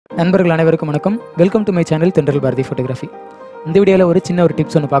நண்பர்கள் அனைவருக்கும் வணக்கம். வெல்கம் டு மை சேனல் தென்றல் பாரதி ஃபோட்டோகிராஃபி. இந்த வீடியோவில் ஒரு சின்ன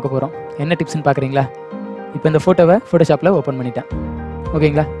டிப்ஸ் ஒன்று பார்க்க போகிறோம். என்ன டிப்ஸ்னு பார்க்குறீங்களா? இப்போ இந்த ஃபோட்டோவை ஃபோட்டோஷாப்பில் ஓப்பன் பண்ணிட்டேன்.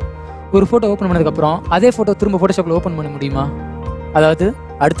 ஓகேங்களா? ஒரு ஃபோட்டோ ஓப்பன் பண்ணதுக்கப்புறம் அதே ஃபோட்டோ திரும்ப ஃபோட்டோஷாப்பில் ஓப்பன் பண்ண முடியுமா? அதாவது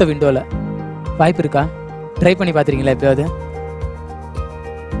அடுத்த விண்டோவில் வாய்ப்பு இருக்கா? ட்ரை பண்ணி பார்த்துருக்கீங்களா? எப்போயாவது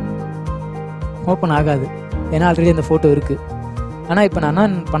ஓப்பன் ஆகாது, ஏன்னா ஆல்ரெடி அந்த ஃபோட்டோ இருக்குது. ஆனால் இப்போ நான்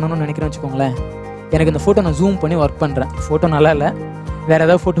என்ன பண்ணணும்னு நினைக்கிறேன்னு வச்சுக்கோங்களேன். எனக்கு இந்த ஃபோட்டோ நான் ஜூம் பண்ணி ஒர்க் பண்ணுறேன். ஃபோட்டோ நல்லா இல்லை, வேறு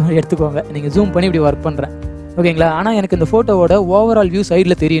ஏதாவது ஃபோட்டோ எடுத்துக்கோங்க. நீங்கள் ஜூம் பண்ணி இப்படி ஒர்க் பண்ணுறேன். ஓகேங்களா? ஆனால் எனக்கு இந்த ஃபோட்டோவோட ஓவரால் வியூ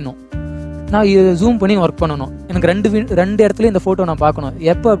சைடில் தெரியணும். நான் இது ஜூம் பண்ணி ஒர்க் பண்ணணும். எனக்கு ரெண்டு இடத்துல இந்த ஃபோட்டோ நான் பார்க்கணும்.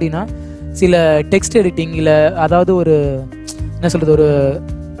 எப்போ அப்படின்னா, சில டெக்ஸ்ட் எடிட்டிங் இல்லை அதாவது ஒரு என்ன சொல்கிறது, ஒரு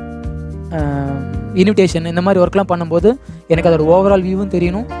இன்விடேஷன் இந்த மாதிரி ஒர்க்லாம் பண்ணும்போது எனக்கு அதோட ஓவரால் வியூவும்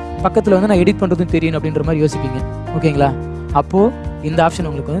தெரியணும், பக்கத்தில் வந்து நான் எடிட் பண்ணுறதும் தெரியணும் அப்படின்ற மாதிரி யோசிப்பீங்க. ஓகேங்களா? அப்போது இந்த ஆப்ஷன்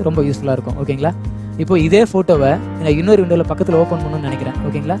உங்களுக்கு வந்து ரொம்ப யூஸ்ஃபுல்லாக இருக்கும். ஓகேங்களா? இப்போ இதே ஃபோட்டோவை நான் இன்னொரு விண்டோவில் பக்கத்தில் ஓப்பன் பண்ணணும்னு நினைக்கிறேன்.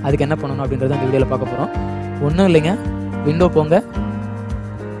 ஓகேங்களா? அதுக்கு என்ன பண்ணணும் அப்படின்றத அந்த வீடியோவில் பார்க்க போகிறோம். ஒன்றும் இல்லைங்க, விண்டோ போங்க,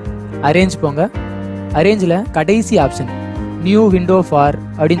 அரேஞ்ச் போங்க. அரேஞ்சில் கடைசி ஆப்ஷன் நியூ விண்டோ ஃபார்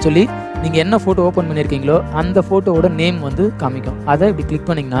அப்படின்னு சொல்லி நீங்கள் என்ன ஃபோட்டோ ஓப்பன் பண்ணியிருக்கீங்களோ அந்த ஃபோட்டோவோட நேம் வந்து காமிக்கும். அதை இப்படி கிளிக்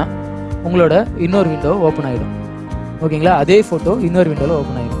பண்ணிங்கன்னா உங்களோட இன்னொரு விண்டோ ஓப்பன் ஆகிடும். ஓகேங்களா? அதே ஃபோட்டோ இன்னொரு விண்டோவில்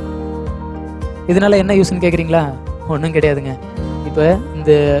ஓப்பன் ஆகிடும். இதனால் என்ன யூஸ்ன்னு கேட்குறீங்களா? ஒன்றும் கிடையாதுங்க. இப்போ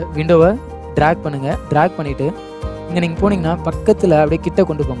இந்த விண்டோவை ட்ராக் பண்ணுங்கள். ட்ராக் பண்ணிவிட்டு இங்கே நீங்கள் போனீங்கன்னா பக்கத்தில் அப்படியே கிட்ட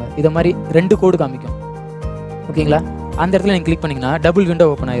கொண்டு போங்க. இதை மாதிரி 2 கோடு காமிக்கும். ஓகேங்களா? அந்த இடத்துல நீங்கள் கிளிக் பண்ணிங்கன்னா டபுள் விண்டோ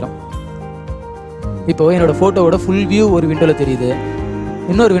ஓப்பன் ஆயிரும். இப்போது என்னோடய ஃபோட்டோவோட ஃபுல் வியூ ஒரு விண்டோவில் தெரியுது,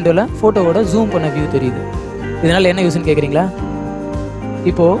 இன்னொரு விண்டோவில் ஃபோட்டோவோட ஜூம் பண்ண வியூ தெரியுது. இதனால் என்ன யூஸ்ன்னு கேட்குறீங்களா?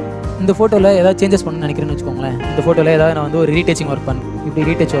 இப்போது இந்த ஃபோட்டோவில் ஏதாவது சேஞ்சஸ் பண்ணணும்னு நினைக்கிறேன்னு வச்சுக்கோங்களேன். இந்த ஃபோட்டோவில் ஏதாவது நான் வந்து ஒரு ரீடேச்சிங் ஒர்க் இப்படி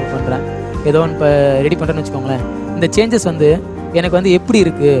ரீடேச் ஒர்க் பண்ணுறேன், ஏதோ ஒன்று இப்போ ரெடி பண்ணுறேன்னு வச்சுக்கோங்களேன். இந்த சேஞ்சஸ் வந்து எனக்கு வந்து எப்படி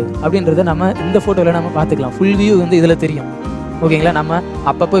இருக்குது அப்படின்றத நம்ம இந்த ஃபோட்டோவில் நம்ம பார்த்துக்கலாம். ஃபுல் வியூ வந்து இதில் தெரியும். ஓகேங்களா? நம்ம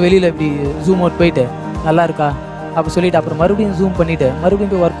அப்பப்போ வெளியில் இப்படி ஜூம் அவுட் போயிட்டு நல்லா இருக்கா அப்போ சொல்லிவிட்டு அப்புறம் மறுபடியும் ஜூம் பண்ணிவிட்டு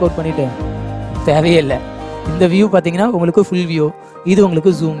மறுபடியும் போய் ஒர்க் அவுட் பண்ணிவிட்டு தேவையே இல்லை. இந்த வியூ பார்த்தீங்கன்னா உங்களுக்கு ஃபுல் வியூ, இது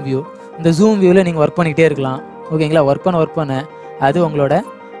உங்களுக்கு ஜூம் வியூ. இந்த ஜூம் வியூவில் நீங்கள் ஒர்க் பண்ணிகிட்டே இருக்கலாம். ஓகேங்களா? ஒர்க் பண்ண அது உங்களோட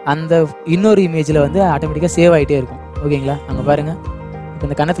அந்த இன்னொரு இமேஜில் வந்து ஆட்டோமேட்டிக்காக சேவ் ஆகிட்டே இருக்கும். ஓகேங்களா? அங்கே பாருங்கள், இப்போ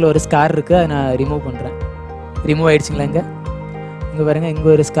இந்த கணத்தில் ஒரு ஸ்கார் இருக்குது, அதை நான் ரிமூவ் பண்ணுறேன். ரிமூவ் ஆகிடுச்சிங்களா? இங்கே பாருங்கள், இங்கே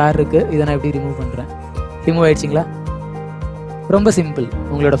ஒரு ஸ்கார் இருக்குது, இதை நான் எப்படி ரிமூவ் பண்ணுறேன். ரிமூவ் ஆகிடுச்சிங்களா? ரொம்ப சிம்பிள்.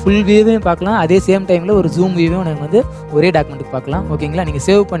 உங்களோட ஃபுல் வியூவையும் பார்க்கலாம், அதே சேம் டைமில் ஒரு ஜூம் வியூவையும் நீங்கள் வந்து ஒரே டாக்குமெண்ட்டுக்கு பார்க்கலாம். ஓகேங்களா? நீங்கள்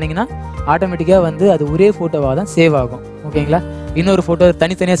சேவ் பண்ணிங்கன்னா ஆட்டோமேட்டிக்காக வந்து அது ஒரே ஃபோட்டோவாக தான் சேவ் ஆகும். ஓகேங்களா? இன்னொரு ஃபோட்டோ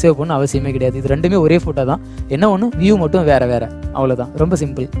தனித்தனியாக சேவ் பண்ணணும் அவசியமே கிடையாது. இது ரெண்டுமே ஒரே ஃபோட்டோ தான். என்ன ஒன்று, வியூ மட்டும் வேறு, அவ்வளோதான். ரொம்ப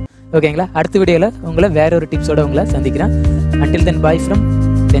சிம்பிள். ஓகேங்களா? அடுத்த வீடியோவில் உங்களை வேற ஒரு டிப்ஸோடு உங்களை சந்திக்கிறேன். Until then, bye from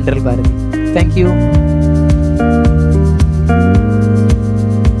தென்றல் பாரதி. Thank you.